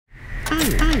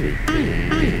Okay,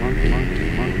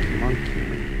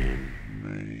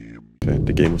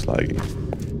 the game was lagging.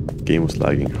 The game was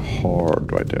lagging hard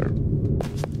right there.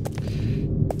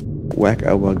 Whack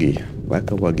a wuggy. Whack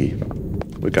a wuggy.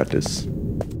 We got this.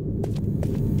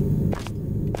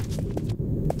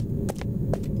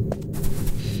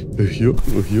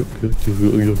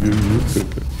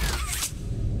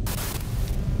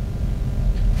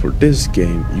 For this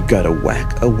game, you gotta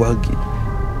whack a wuggy.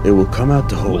 It will come out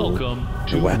the hole. Welcome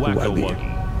to Whack a Wuggy.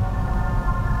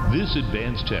 This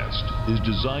advanced test is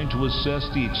designed to assess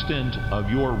the extent of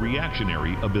your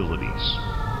reactionary abilities.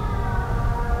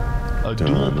 A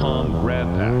dual palm grab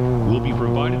pack will be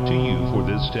provided to you for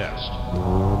this test.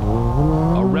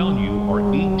 Around you are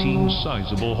 18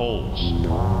 sizable holes.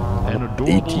 An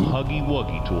adorable Huggy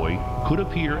Wuggy toy could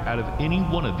appear out of any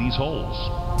one of these holes.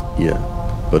 Yeah,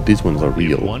 but these ones are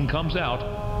real. If one comes out,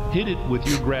 hit it with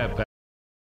your grab pack.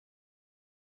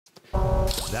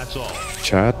 That's all.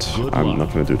 Chat, I'm not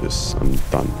gonna do this. I'm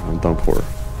done. I'm done for.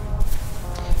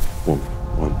 1,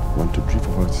 2, 3,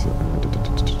 4, 5, 6.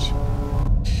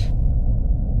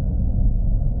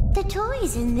 The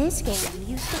toys in this game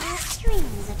used to have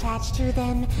strings attached to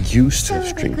them. Used to have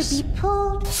so they could strings. be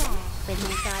pulled back when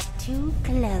they got too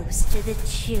close to the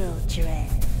children.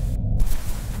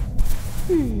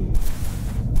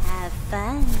 Have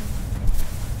fun.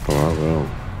 Oh, I will.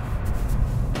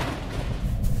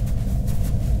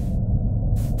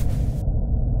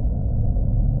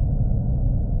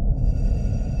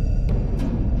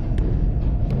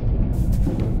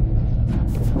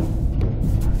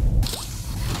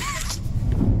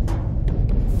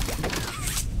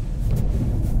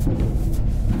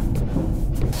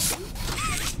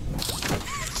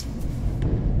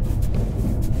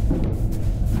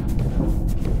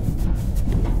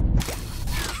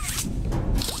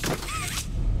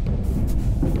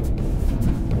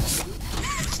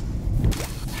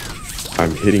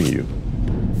 I'm hitting you.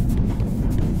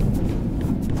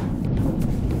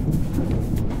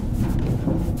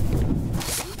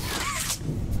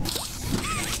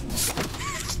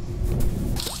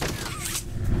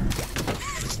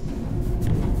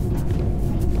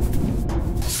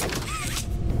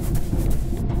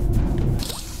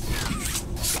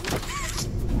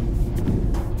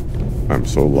 I'm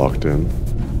so locked in.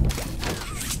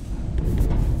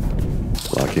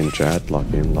 Lock in, chat.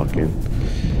 Lock in, lock in.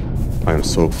 I am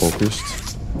so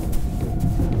focused.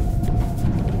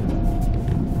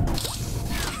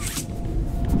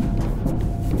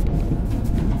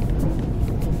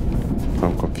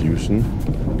 I'm confusion.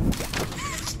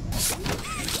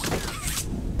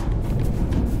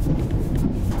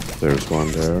 There's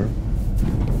one there.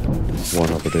 One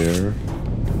over there.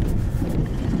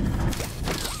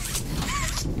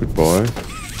 Good boy.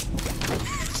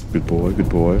 Good boy, good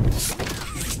boy.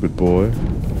 Good boy.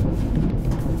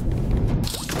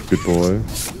 Good boy.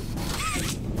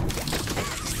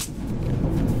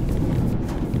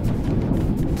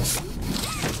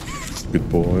 Good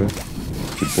boy.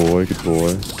 Good boy, good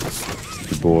boy.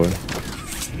 Good boy.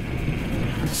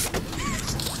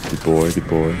 Good boy, good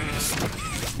boy.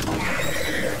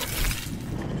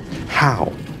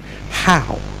 How?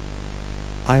 How?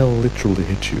 I'll literally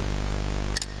hit you.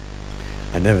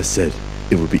 I never said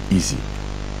it would be easy.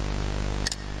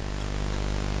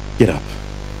 Get up.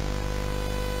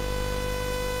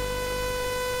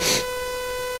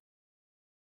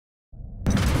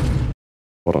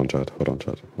 Hold on, chat. Hold on,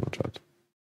 chat. Hold on, chat.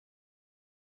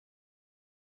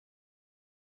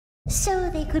 So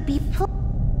they could be pulled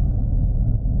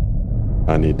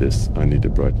I need this. I need the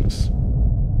brightness.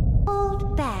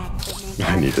 back when they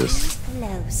I need got this. too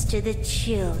close to the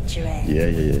children. Yeah.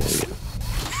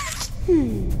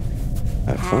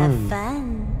 Have fun. Have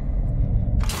fun.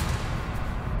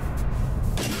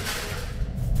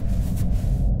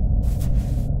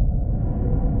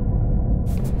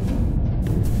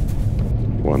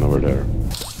 One over there.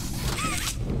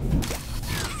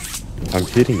 I'm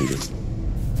hitting you.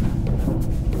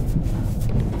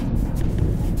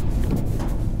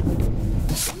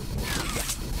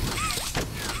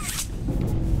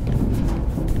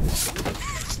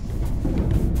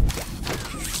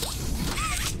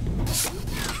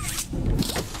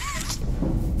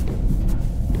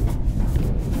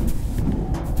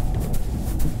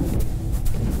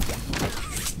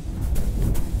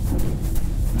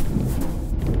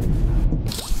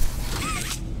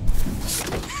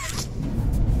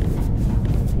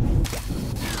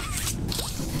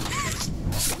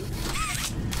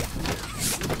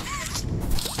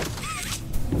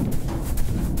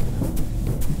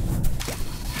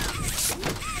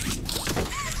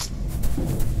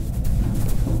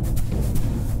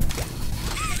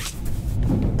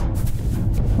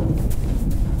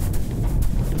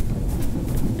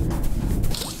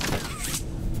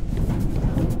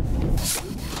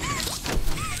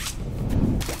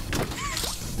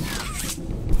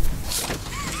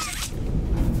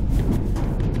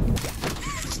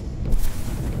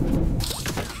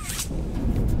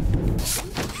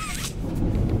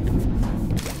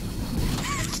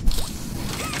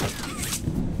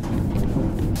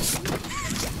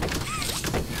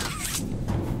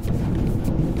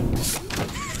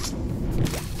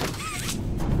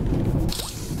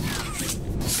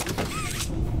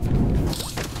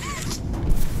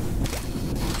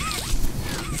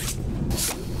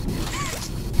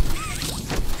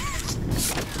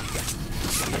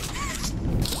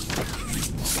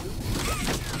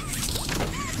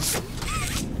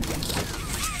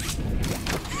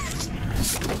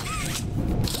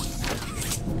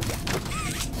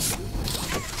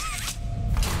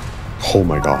 Oh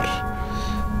my god.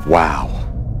 Wow.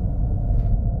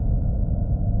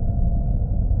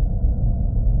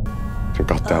 I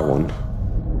got that one.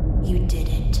 You did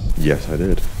it. Yes, I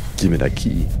did. Give me that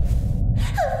key.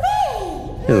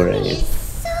 Hooray! Hooray. Mommy is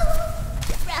so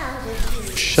proud of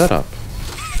you. Shut up.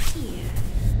 Here,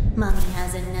 Mommy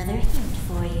has another hint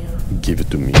for you. Give it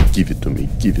to me. Give it to me.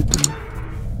 Give it to me.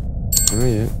 Oh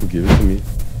yeah, give it to me.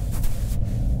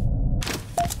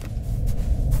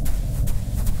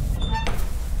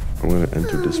 I'm gonna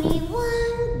enter this Only one.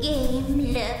 one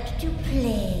game left to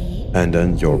play. And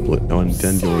then your game.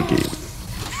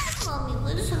 Mommy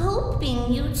was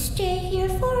hoping you'd stay here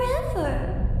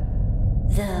forever.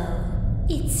 Though,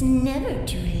 it's never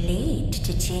too late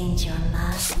to change your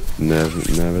mind.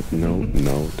 Never,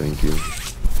 no, thank you.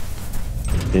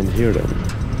 In here then.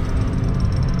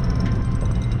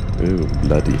 Ooh,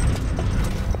 bloody.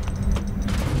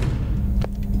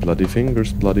 Bloody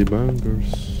fingers, bloody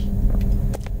bangers.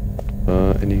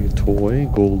 Any toy?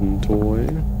 Golden toy?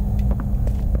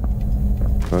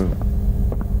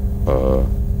 Oh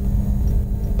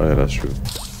yeah, that's true.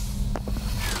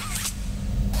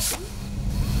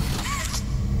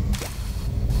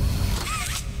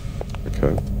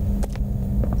 Okay.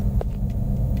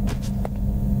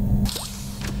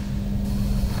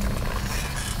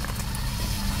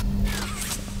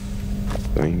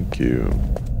 Thank you.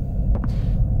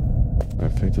 I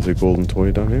think there's a golden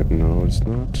toy down here. No, it's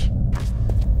not.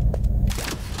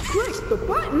 Click the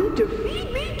button to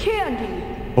feed me candy.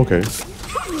 Okay.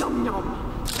 Nom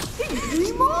nom. Feed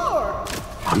me more.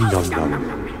 Nom nom.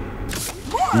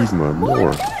 Feed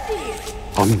more. Candy.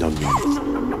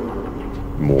 Nom nom.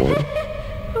 More.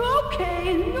 Okay,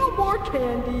 no more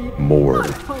candy. More. My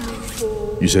tummy's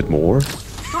full. You said more?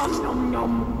 Nom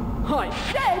nom. I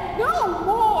said no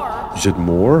more. You said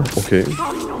more? Okay.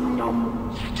 Nom nom.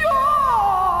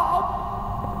 Stop.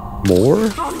 More?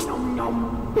 Nom nom.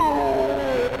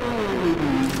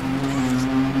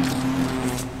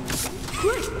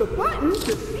 Click the button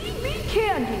to feed me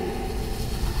candy.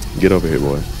 Get over here,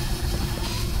 boy.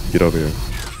 Get over here.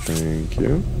 Thank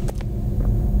you.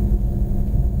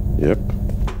 Yep.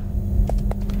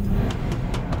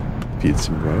 Feed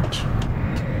some rat.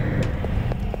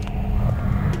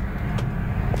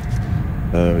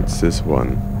 Oh, it's this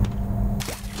one.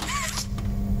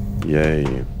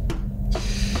 Yay.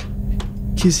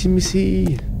 Kissy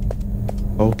missy.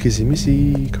 Oh, kissy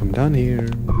missy. Come down here.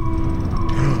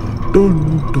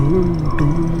 Dun, dun,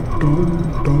 dun, dun,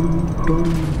 dun, dun.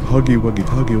 Huggy wuggy,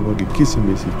 kissy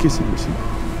missy.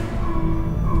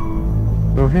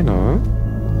 Oh, hey now.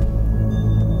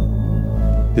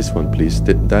 This one, please.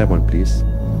 That one, please.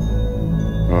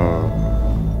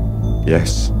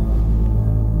 Yes.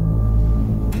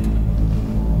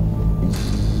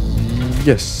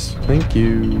 Yes. Thank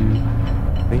you.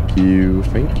 Thank you.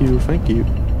 Thank you. Thank you.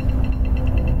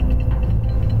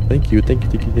 Thank you. Thank you.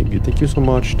 Thank you. Thank you. Thank you so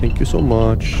much. Thank you so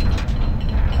much.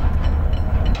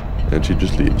 And she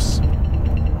just leaves.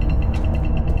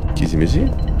 Kissy missy?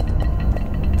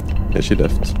 Yeah, she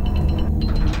left.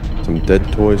 Some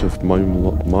dead toys of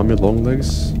mommy long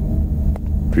legs.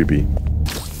 Creepy.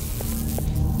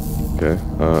 Okay,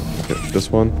 okay,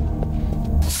 this one.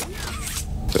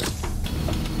 Okay.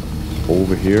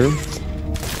 Over here.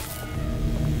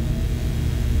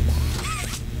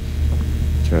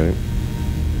 Okay.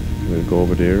 We'll go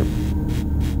over there.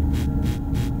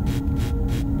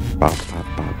 Bop, bop,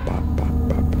 bop, bop, bop,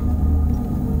 bop.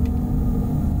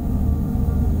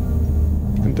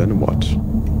 And then what?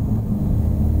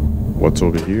 What's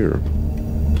over here?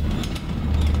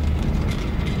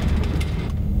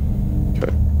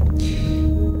 Okay.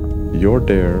 You're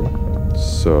there,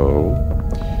 so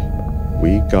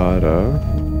we gotta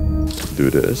do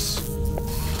this.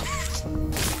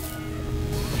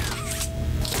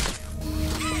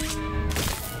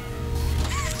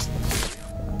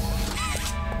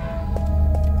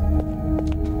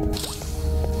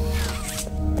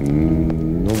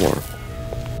 No more.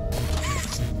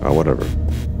 Whatever.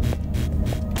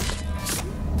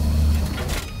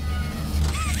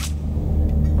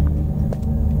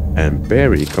 And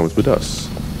Barry comes with us.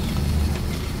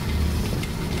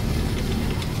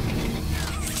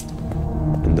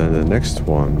 And then the next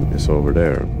one is over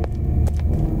there.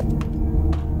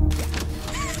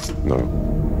 No.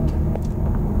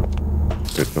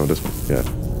 Wait, no, this one. Yeah.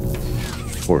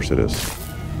 Of course it is.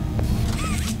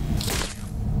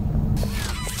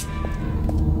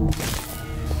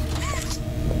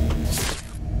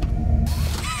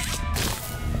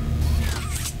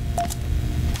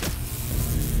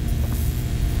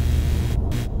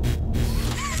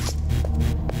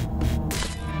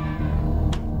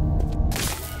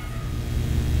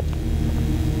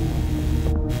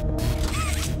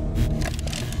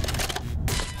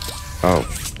 Oh.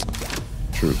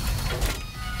 True.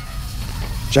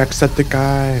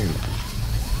 Jacksepticeye!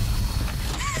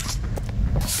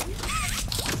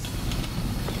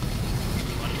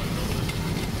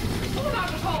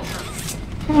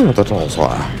 Oh, not at all, sir.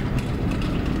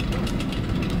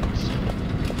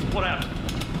 What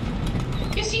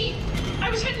happened? You see, I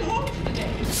was heading home for the day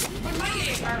when my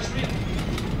AR's real.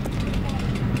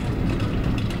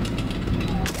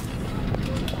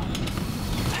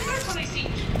 And that's when I see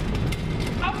it.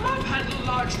 A mob handle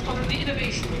lodged under the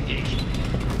innovation wing gate.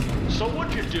 So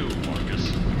what'd you do,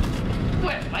 Marcus?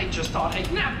 Well, I just thought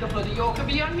I'd nab the bloody yoke and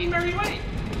be on me merry way.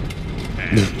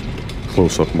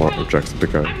 Close-up mark of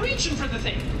Jacksepticeye. I'm reaching for the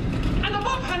thing, and the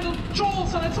mob handle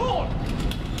jolts on its own.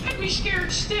 Had me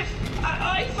scared stiff.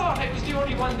 I thought I was the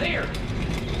only one there.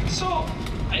 So,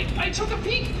 I took a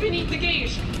peek beneath the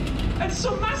gate, and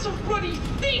some massive bloody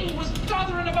thing was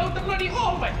doddering about the bloody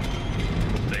hallway.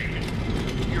 Thing?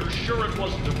 You're sure it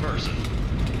wasn't a person?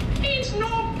 Ain't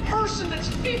no person that's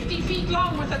 50 feet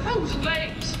long with 1,000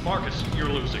 legs. Marcus, you're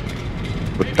losing me. A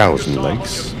Maybe 1,000 you saw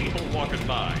legs? a bunch of people walking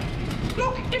by.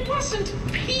 Look, it wasn't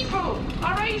people,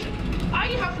 alright? I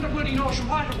haven't a bloody notion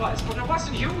what it was, but it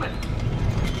wasn't human.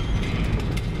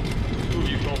 Who have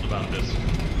you told about this?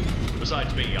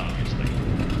 Besides me, obviously.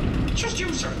 Just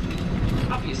you, sir.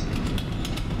 Obviously.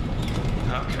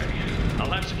 Okay.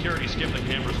 I'll have security skim the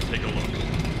cameras and take a look.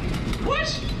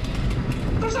 What?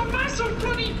 There's a massive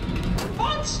bloody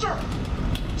monster!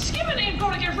 Skimming ain't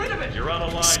gonna get rid of it! You're on a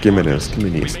line. Skimming Marcus. it,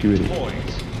 skimming it, We skimming make it.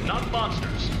 toys, not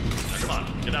monsters. Now, come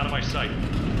on, get out of my sight.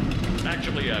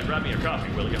 Actually, grab me a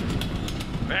coffee, will you?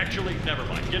 Actually, never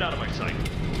mind. Get out of my sight.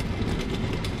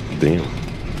 Damn.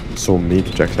 So mean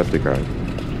to Jacksepticeye.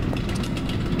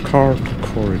 Carved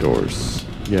corridors.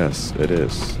 Yes, it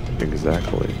is.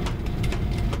 Exactly.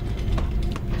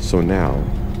 So now,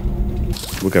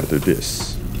 we gotta do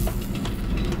this.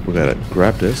 We gotta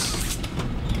grab this.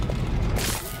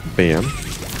 Bam.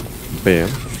 Bam.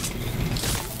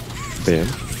 Bam.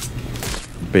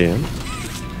 Bam.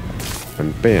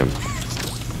 And bam.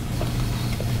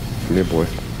 Come here, boy.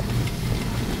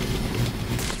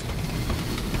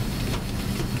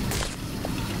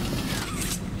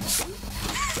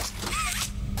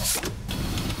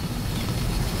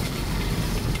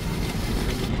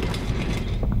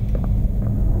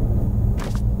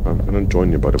 I'm gonna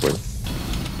join you, by the way.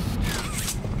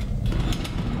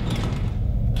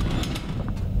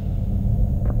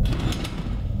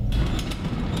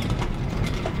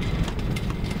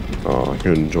 Oh, I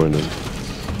couldn't join them.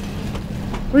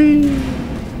 Whee!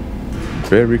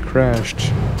 Very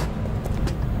crashed.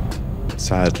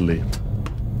 Sadly.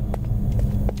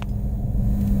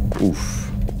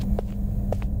 Oof.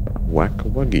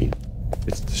 Whack-a-wuggy.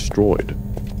 It's destroyed.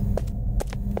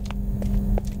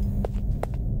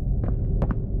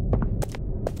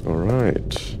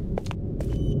 Alright.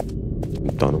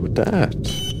 Done with that.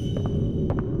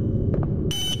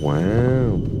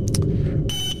 Wow.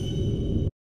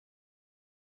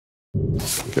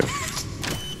 Okay.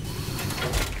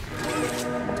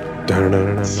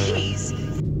 Jeez.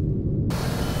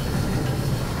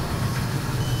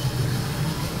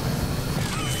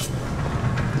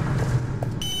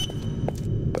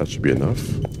 That should be enough.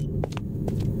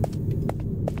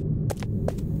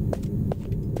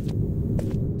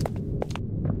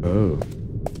 Oh.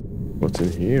 What's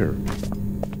in here?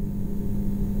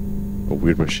 A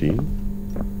weird machine?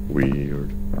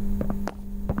 Weird.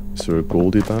 Is there a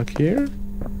goldie back here?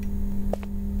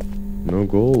 No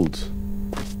gold.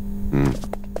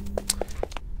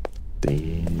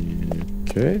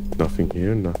 Okay, nothing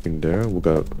here, nothing there. We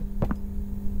got...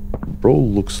 Bro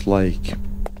looks like...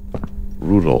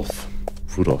 Rudolph.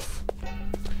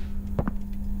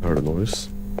 I heard a noise.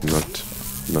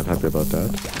 Not happy about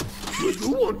that. Do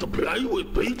you want to play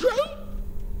with PJ?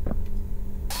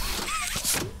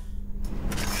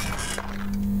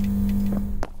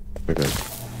 Okay.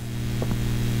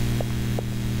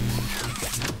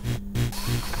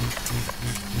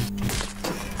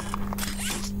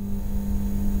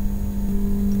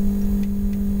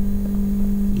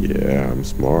 Yeah, I'm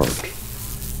smart.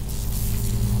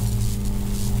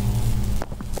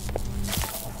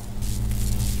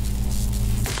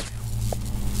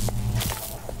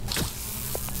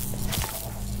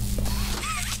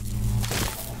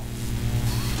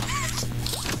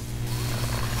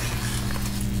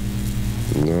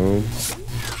 No.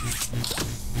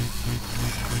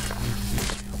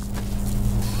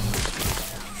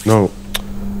 No.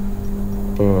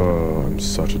 Oh, I'm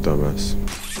such a dumbass.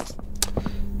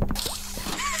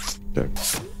 Okay.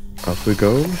 Up we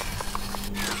go.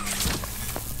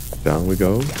 Down we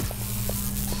go.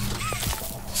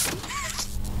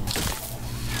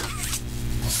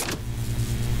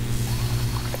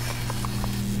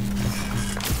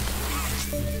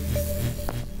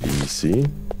 see.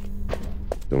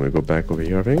 Then we go back over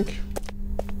here, I think.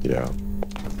 Yeah,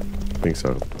 I think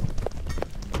so.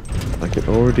 I can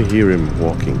already hear him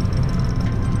walking.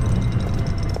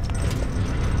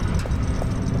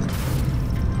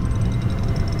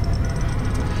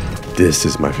 This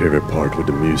is my favorite part with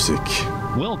the music.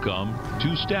 Welcome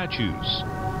to Statues.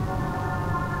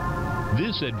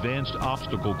 This advanced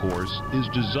obstacle course is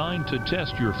designed to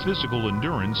test your physical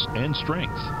endurance and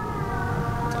strength.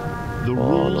 The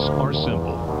rules are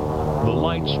simple. The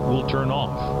lights will turn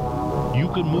off. You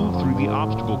can move through the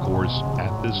obstacle course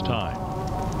at this time.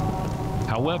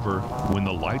 However, when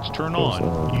the lights turn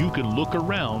on, you can look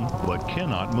around but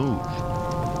cannot move.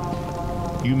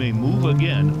 You may move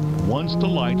again once the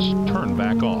lights turn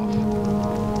back off.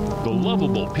 The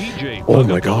lovable PJ Oh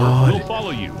my God. will follow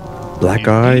you. Black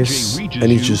eyes, and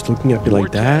he's just looking at me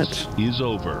like that. Is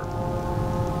over.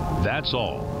 That's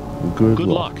all. Good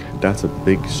luck. That's a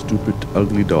big, stupid,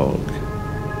 ugly dog.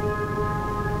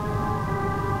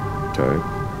 Okay.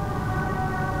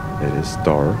 It is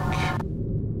dark.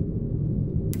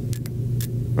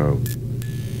 Oh.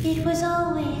 It was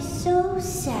always so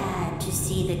sad to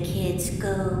see the kids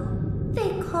go. They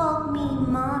called me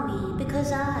Mommy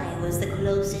because I was the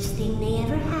closest thing they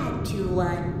ever had to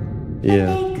one.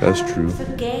 Yeah, that's true. For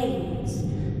games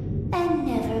and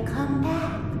never come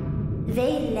back.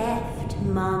 They left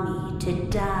Mommy to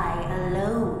die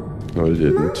alone. No, you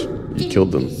didn't. Mommy You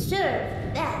killed them.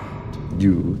 deserve that.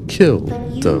 You killed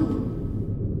But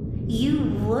them.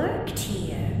 you worked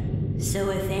here. So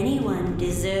if anyone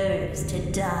deserves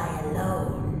to die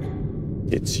alone,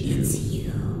 It's you. it's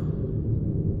you.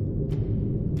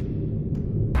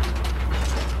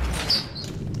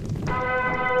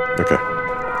 Okay.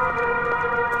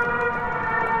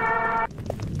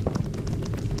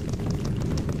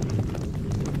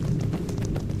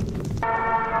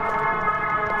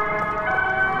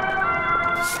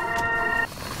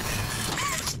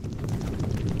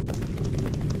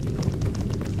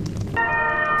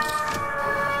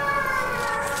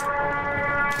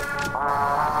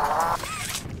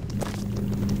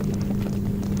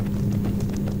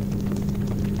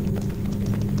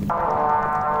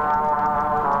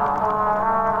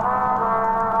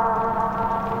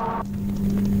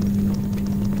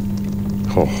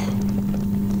 Oh.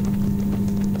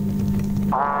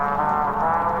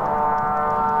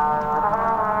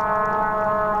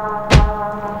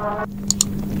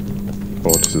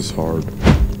 Oh, this is hard.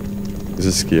 This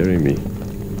is scaring me.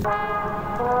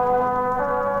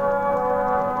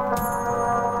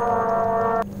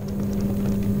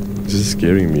 This is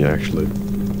scaring me, actually.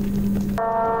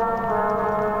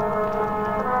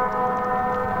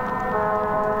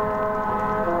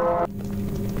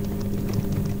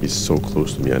 He's so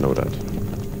close to me, I know that.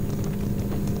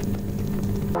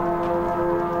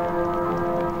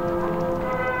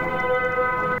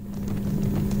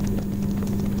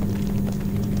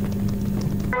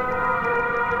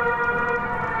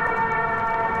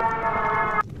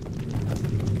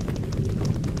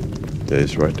 Yeah,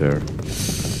 he's right there.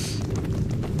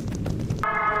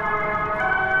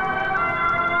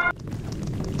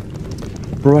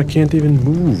 Bro, I can't even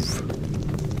move.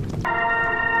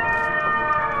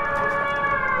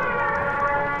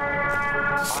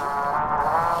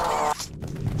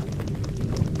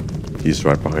 He's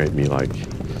right behind me, like.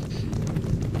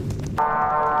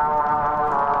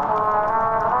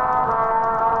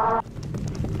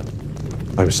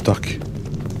 I'm stuck.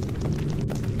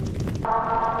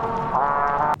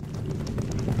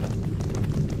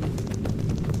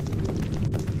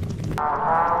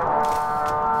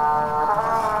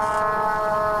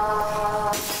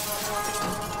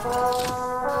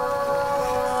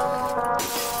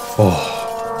 Oh.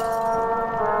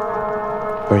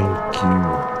 Thank you.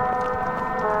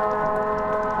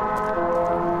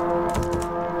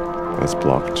 That's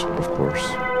blocked, of course.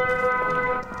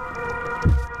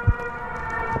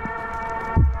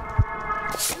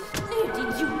 Where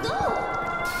did you go?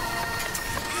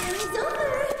 It's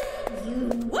over. You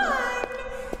won.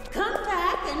 Come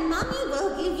back and Mommy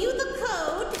will give you the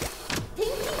code.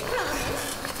 Pinky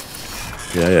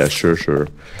promise. Yeah, sure.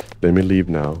 Let me leave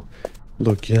now.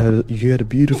 Look, you had a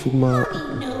beautiful mom.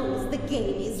 Mommy knows the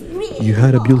game is really You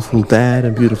had a beautiful dad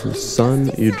and beautiful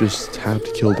son. You just had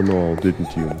to kill them all,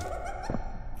 didn't you?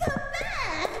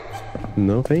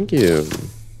 No, thank you.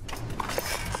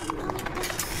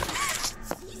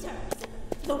 Caesar,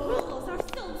 the rules are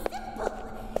so simple.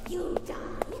 You die,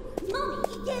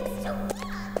 Mommy gets to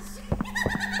watch.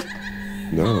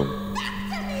 No. Back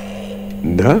to me.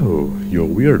 No, you're a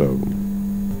weirdo.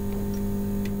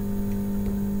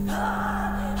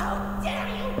 How dare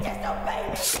you disobey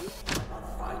me?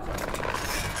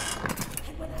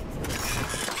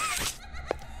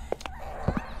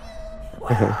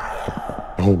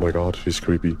 Oh my god, she's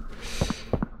creepy.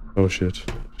 Oh shit,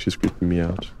 she's creeping me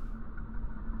out.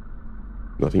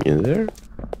 Nothing in there?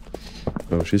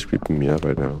 Oh, she's creeping me out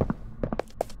right now.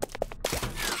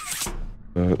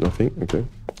 Nothing? Okay.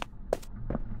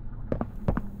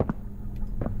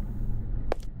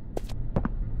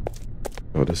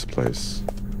 Oh, this place.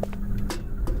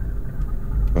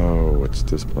 Oh, it's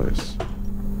this place.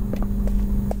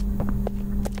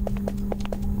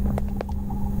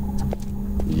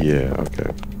 Yeah,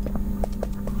 okay.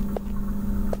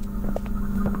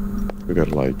 We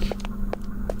gotta like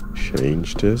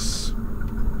change this.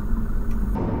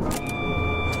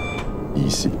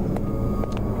 Easy.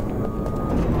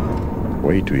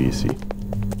 Way too easy.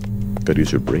 Gotta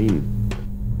use your brain.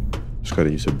 Just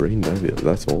gotta use your brain,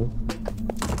 that's all.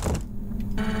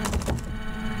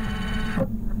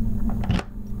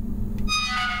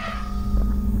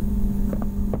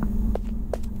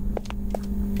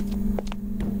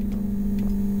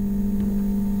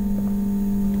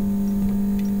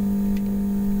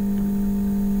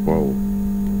 Whoa,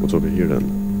 what's over here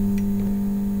then?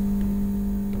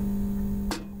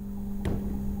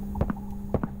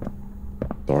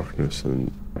 Darkness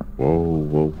and whoa.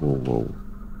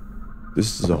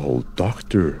 This is a whole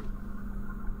doctor.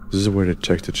 This is where they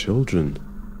check the children.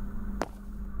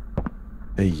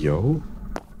 Hey yo.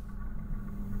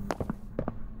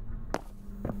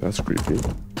 That's creepy.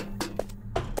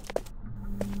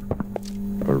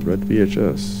 A red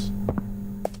VHS.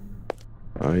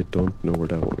 I don't know where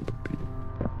that one would be.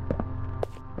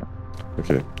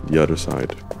 Okay, the other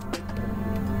side.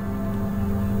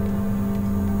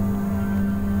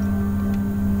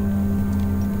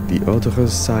 Die andere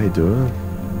Seite.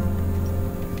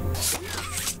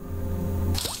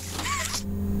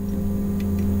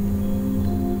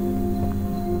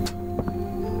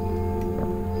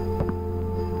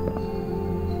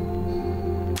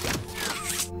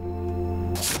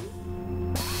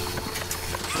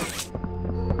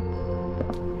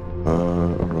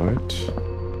 Alright.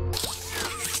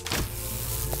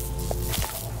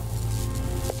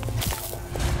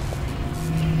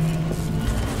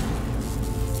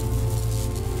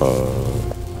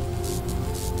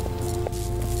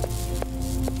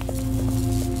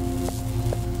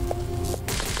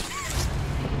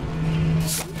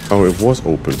 Oh, it was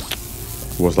open.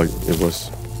 It was like, it was...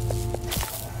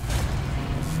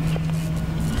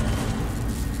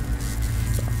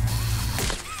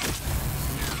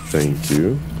 Thank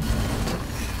you.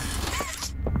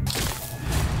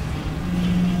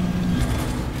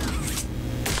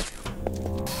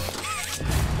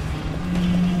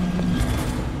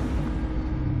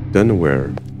 Then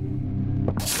where?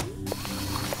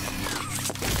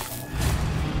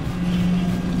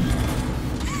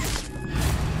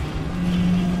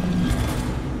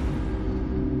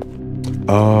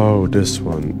 Oh, this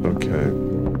one. Okay.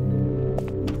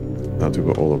 I have to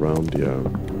go all around, yeah.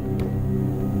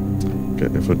 Okay,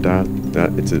 and for that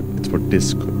it's for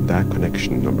this that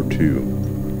connection number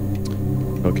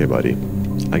 2. Okay, buddy.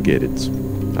 I get it.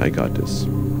 I got this.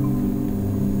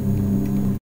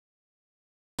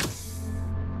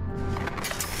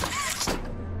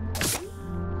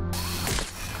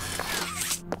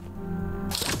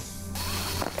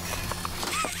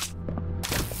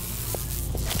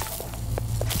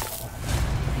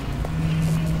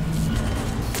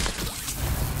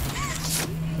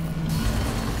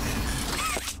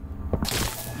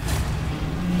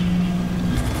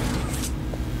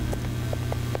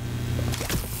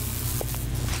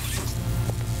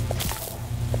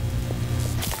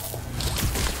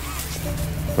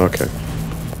 Okay.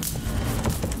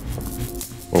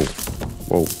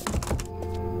 Whoa.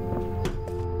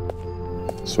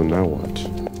 So now what?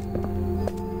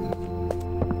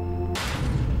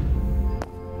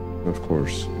 Of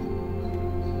course.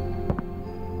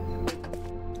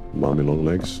 Mommy long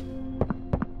legs.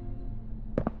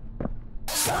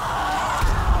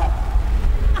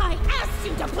 I asked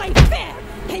you to play fair,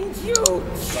 and you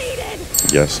cheated!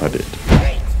 Yes, I did.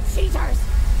 Great cheaters!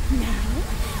 Now,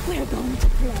 we're going to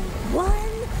play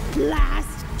one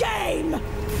last game!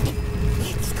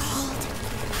 It's called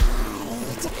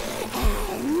Hide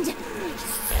and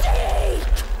Seek!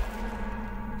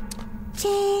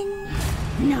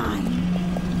 10, 9,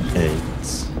 8,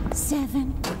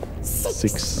 7,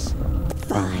 6,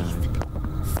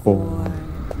 5, 4,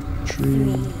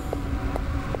 3,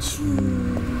 2,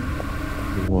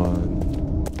 1.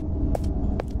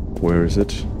 Where is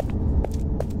it?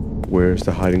 Where's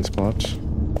the hiding spot?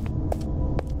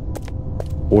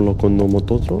 올라간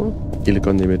넘어떠서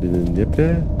일간 내면은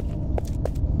예쁘네.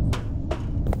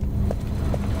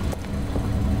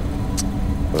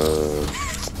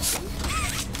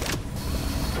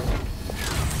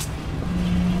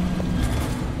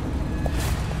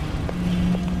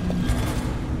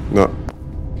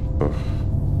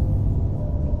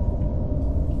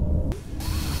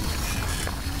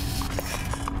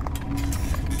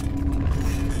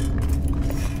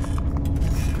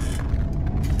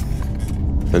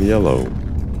 and yellow,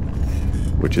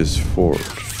 which is forge.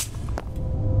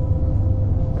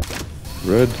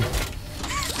 Red,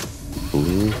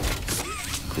 blue,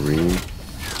 green,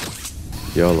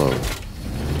 yellow.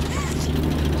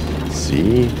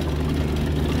 See?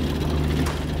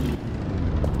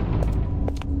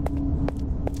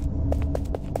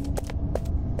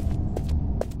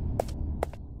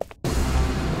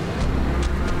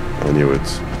 I knew it.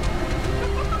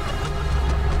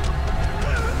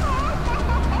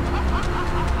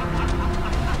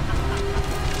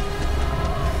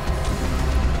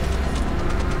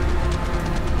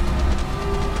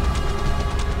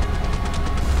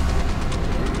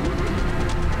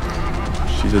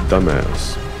 She's a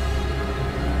dumbass.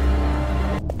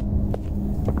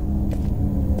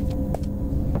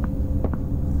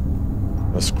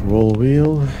 A scroll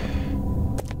wheel,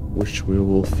 which we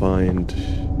will find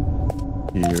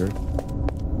here.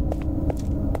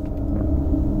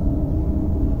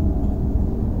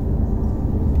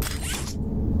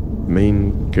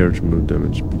 Main carriage move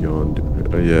damage beyond.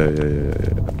 Yeah.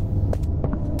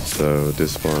 So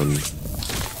this one.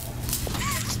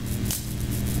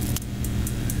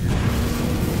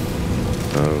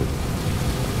 Oh.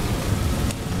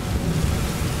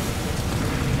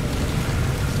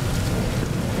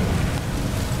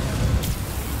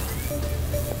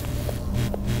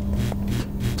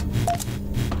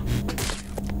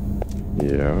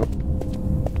 Yeah.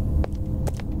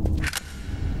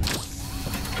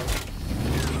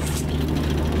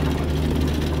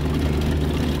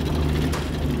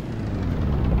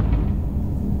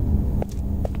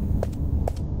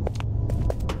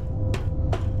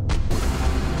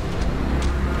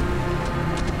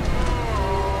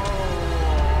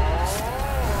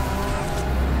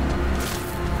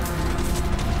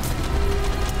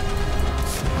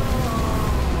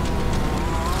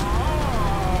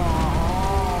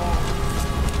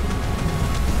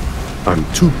 I'm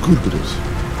too good with it.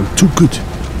 I'm too good.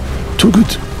 Too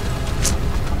good.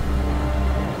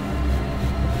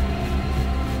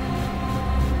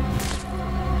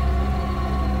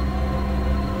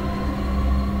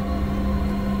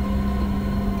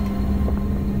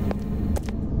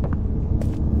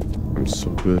 I'm so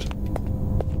good.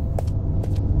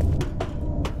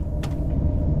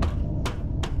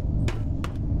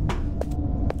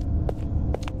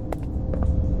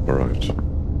 All right.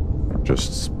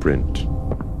 Just sprint.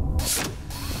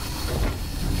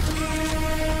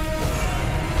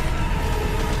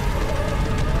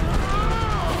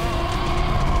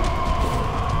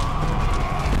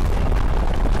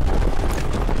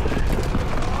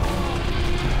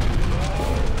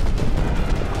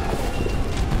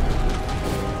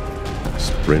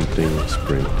 Sprinting.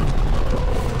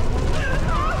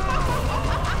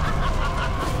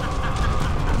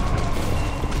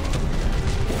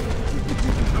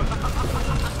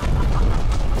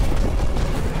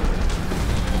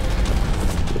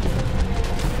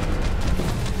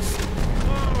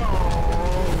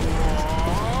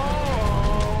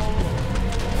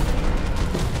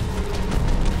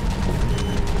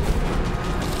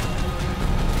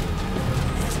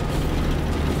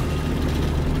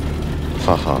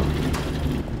 Haha.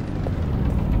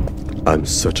 I'm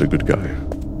such a good guy.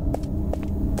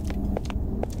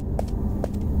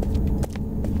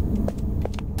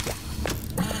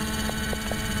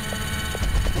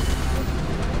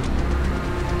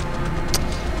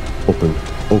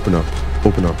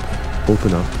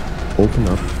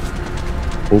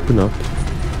 Open up.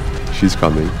 She's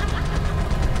coming.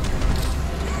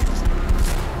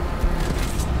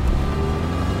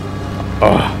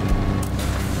 Ah.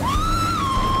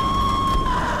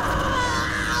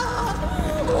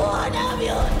 What have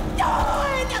you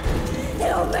done?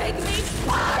 You make me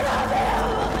part of you!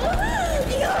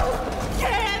 You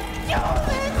can't do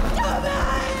this to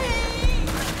me!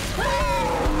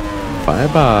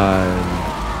 Bye-bye.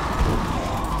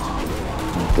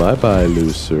 Bye-bye,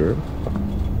 loser.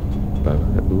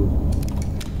 Bye-bye. Ooh.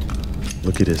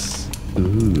 Look at this.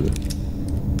 Ooh.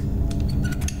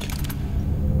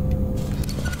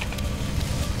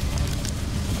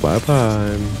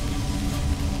 Bye-bye.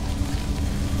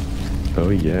 Oh,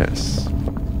 yes.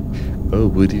 Oh,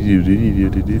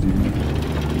 woody-doo-doo-doo-doo-doo-doo.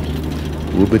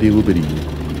 Woobity-woobity.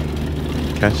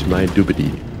 Catch my doobity.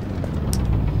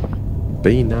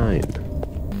 B9.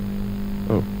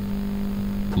 Oh.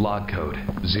 Log code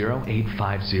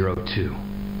 08502.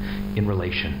 In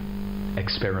relation,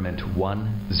 experiment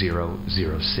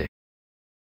 1006.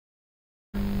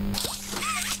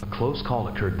 A close call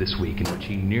occurred this week in which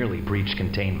he nearly breached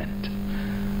containment.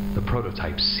 The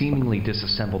prototype seemingly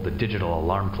disassembled the digital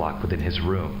alarm clock within his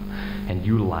room and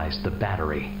utilized the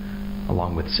battery,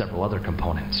 along with several other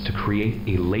components, to create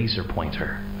a laser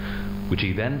pointer, which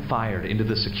he then fired into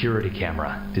the security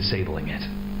camera, disabling it.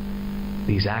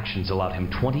 These actions allowed him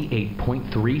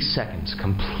 28.3 seconds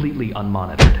completely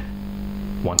unmonitored.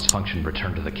 Once function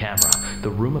returned to the camera,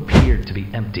 the room appeared to be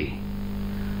empty.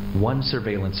 One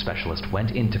surveillance specialist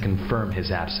went in to confirm his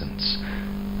absence.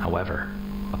 However,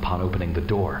 upon opening the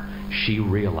door, she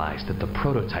realized that the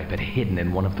prototype had hidden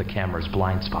in one of the camera's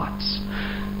blind spots.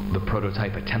 The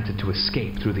prototype attempted to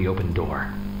escape through the open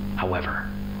door. However,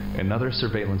 another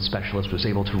surveillance specialist was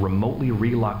able to remotely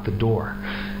relock the door,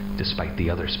 despite the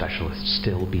other specialists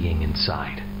still being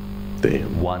inside.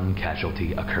 Damn. One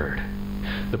casualty occurred.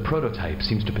 The prototype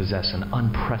seems to possess an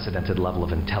unprecedented level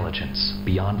of intelligence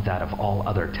beyond that of all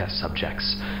other test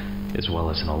subjects, as well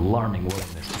as an alarming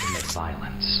willingness to commit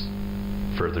violence.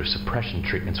 Further suppression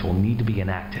treatments will need to be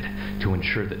enacted to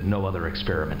ensure that no other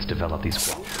experiments develop these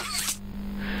qualities.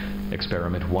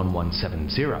 Experiment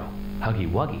 1170, Huggy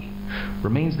Wuggy,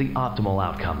 remains the optimal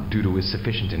outcome due to his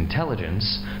sufficient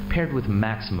intelligence paired with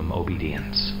maximum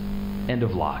obedience. End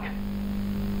of log.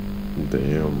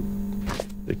 Damn.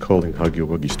 They're calling Huggy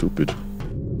Wuggy stupid.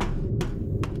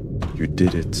 You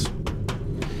did it.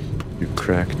 You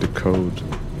cracked the code.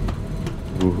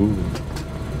 Woohoo.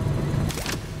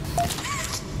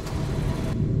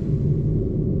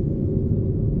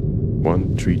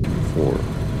 One, 3, 2, 4.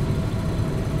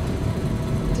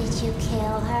 Did you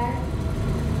kill her?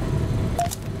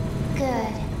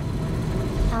 Good.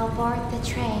 I'll board the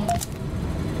train.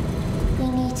 We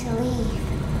need to leave.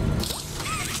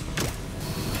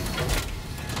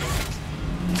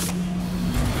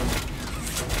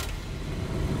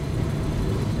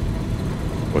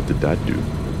 What did that do?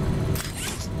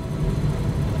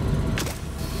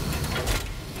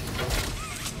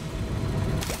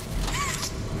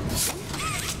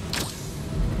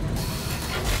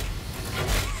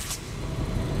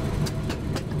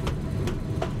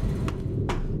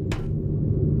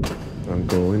 I'm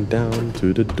going down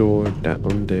to the door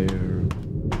down there.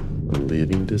 I'm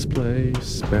leaving this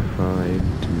place behind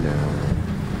now.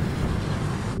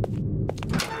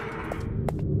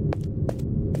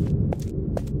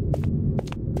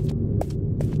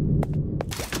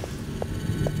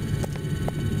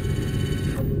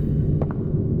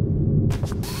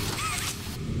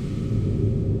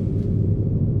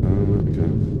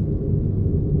 Okay.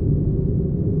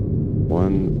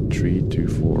 1, 3, 2,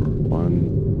 4.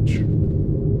 1.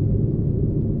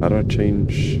 How do I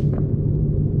change?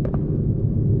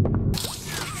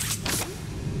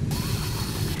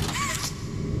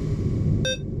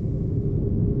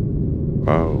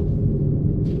 Wow.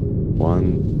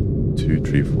 1, 2,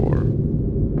 3, 4.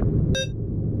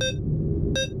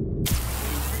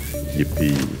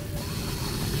 Yippee.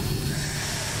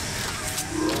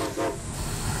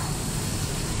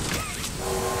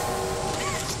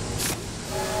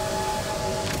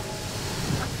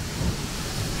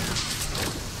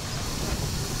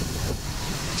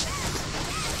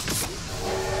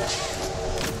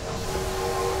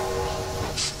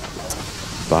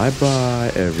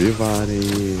 Bye-bye,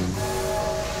 everybody.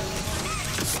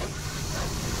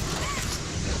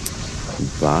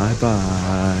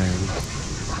 Bye-bye.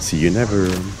 See you never.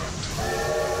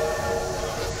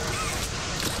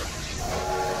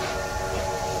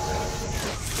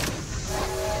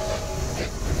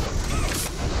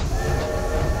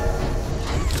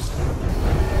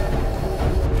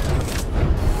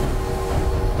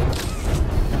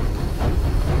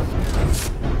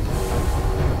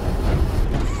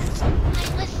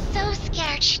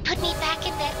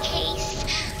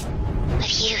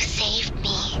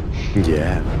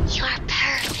 Yeah. You're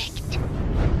perfect.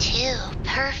 Too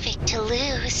perfect to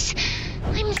lose.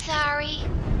 I'm sorry.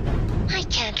 I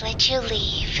can't let you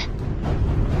leave.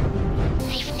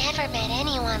 I've never met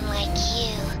anyone like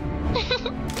you.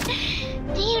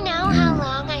 Do you know how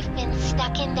long I've been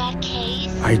stuck in that case?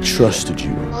 I trusted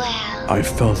you. Well, I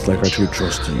felt like I should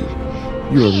trust you.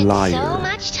 You're a liar. So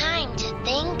much time to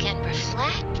think and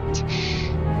reflect.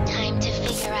 Time to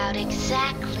figure out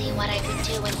exactly what I would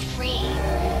do when free.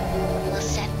 We'll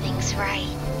set things right.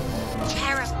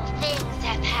 Terrible things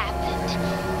have happened.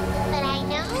 But I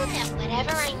know that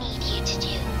whatever I need you to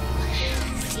do,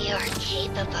 you're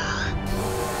capable.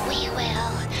 We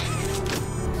will.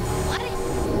 What?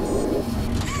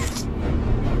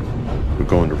 We're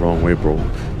going the wrong way, bro.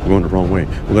 We're going the wrong way.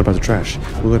 We're about to trash.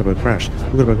 We're about to crash.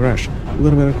 We're about to crash.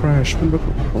 We're about to crash. Oh,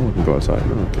 we can go outside.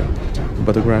 No, okay. We're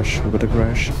about to crash. We're about to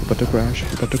crash. We're about to crash.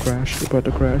 We're about to crash. We're about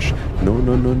to crash. No,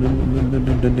 no, no, no, no, no, no,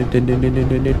 no,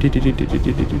 no, no.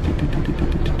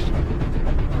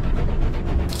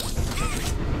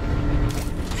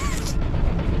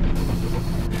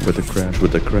 We're about to crash, we're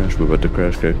about to crash, we're about to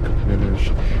crash, crash, crash.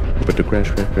 We're about to crash,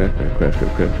 crash, crash, crash, crash,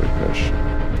 crash, crash, crash, crash.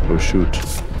 Oh shoot.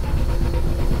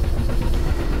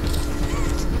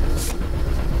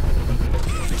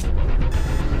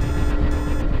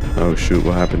 Oh shoot,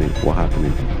 what happening? What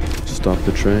happening? Stop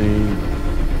the train.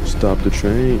 Stop the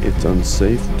train. It's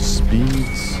unsafe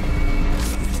speeds.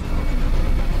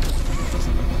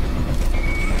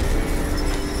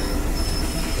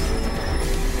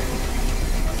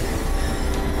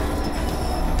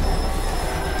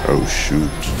 Oh shoot.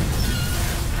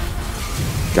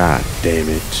 God damn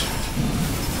it.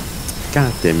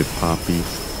 God damn it, Poppy.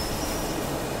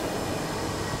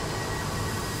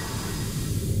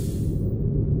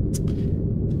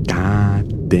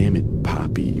 God damn it,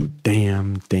 Poppy. You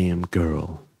damn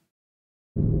girl.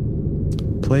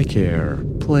 Play care.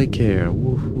 Play care.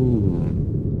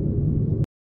 Woohoo.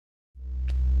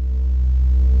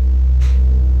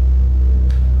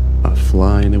 A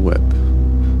fly in a web.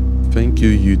 Thank you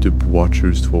YouTube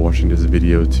watchers for watching this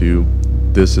video too.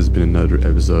 This has been another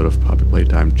episode of Poppy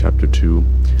Playtime Chapter 2.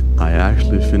 I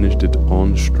actually finished it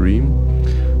on stream,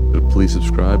 but please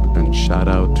subscribe and shout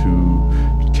out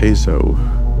to Queso.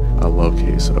 I love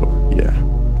Queso, yeah.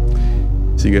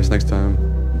 See you guys next time.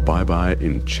 Bye bye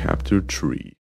in Chapter 3.